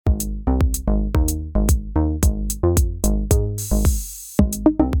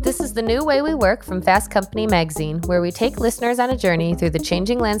is the New Way We Work from Fast Company magazine, where we take listeners on a journey through the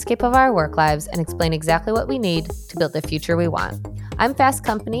changing landscape of our work lives and explain exactly what we need to build the future we want. I'm Fast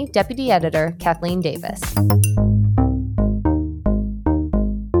Company Deputy Editor Kathleen Davis.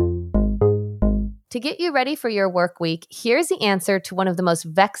 To get you ready for your work week, here's the answer to one of the most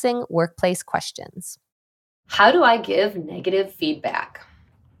vexing workplace questions. How do I give negative feedback?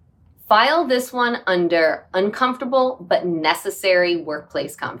 File this one under uncomfortable but necessary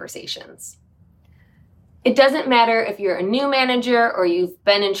workplace conversations. It doesn't matter if you're a new manager or you've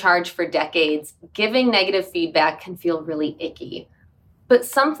been in charge for decades, giving negative feedback can feel really icky. But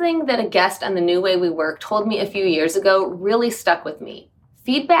something that a guest on The New Way We Work told me a few years ago really stuck with me.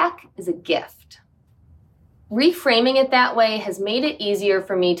 Feedback is a gift. Reframing it that way has made it easier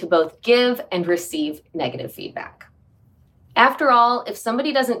for me to both give and receive negative feedback. After all, if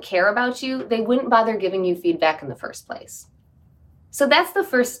somebody doesn't care about you, they wouldn't bother giving you feedback in the first place. So that's the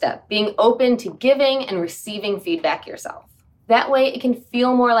first step, being open to giving and receiving feedback yourself. That way it can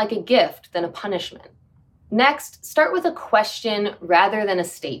feel more like a gift than a punishment. Next, start with a question rather than a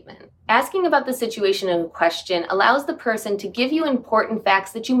statement. Asking about the situation in question allows the person to give you important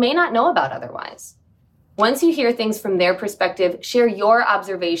facts that you may not know about otherwise. Once you hear things from their perspective, share your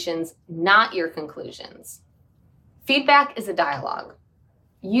observations, not your conclusions. Feedback is a dialogue.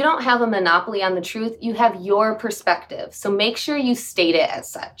 You don't have a monopoly on the truth, you have your perspective, so make sure you state it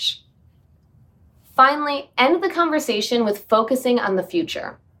as such. Finally, end the conversation with focusing on the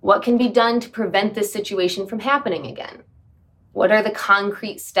future. What can be done to prevent this situation from happening again? What are the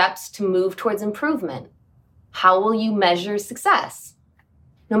concrete steps to move towards improvement? How will you measure success?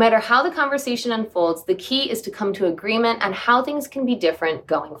 No matter how the conversation unfolds, the key is to come to agreement on how things can be different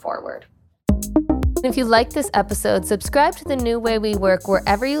going forward. If you like this episode, subscribe to The New Way We Work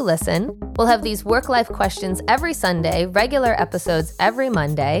wherever you listen. We'll have these work-life questions every Sunday, regular episodes every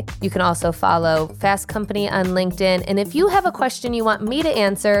Monday. You can also follow Fast Company on LinkedIn. And if you have a question you want me to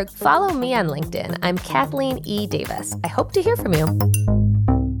answer, follow me on LinkedIn. I'm Kathleen E. Davis. I hope to hear from you.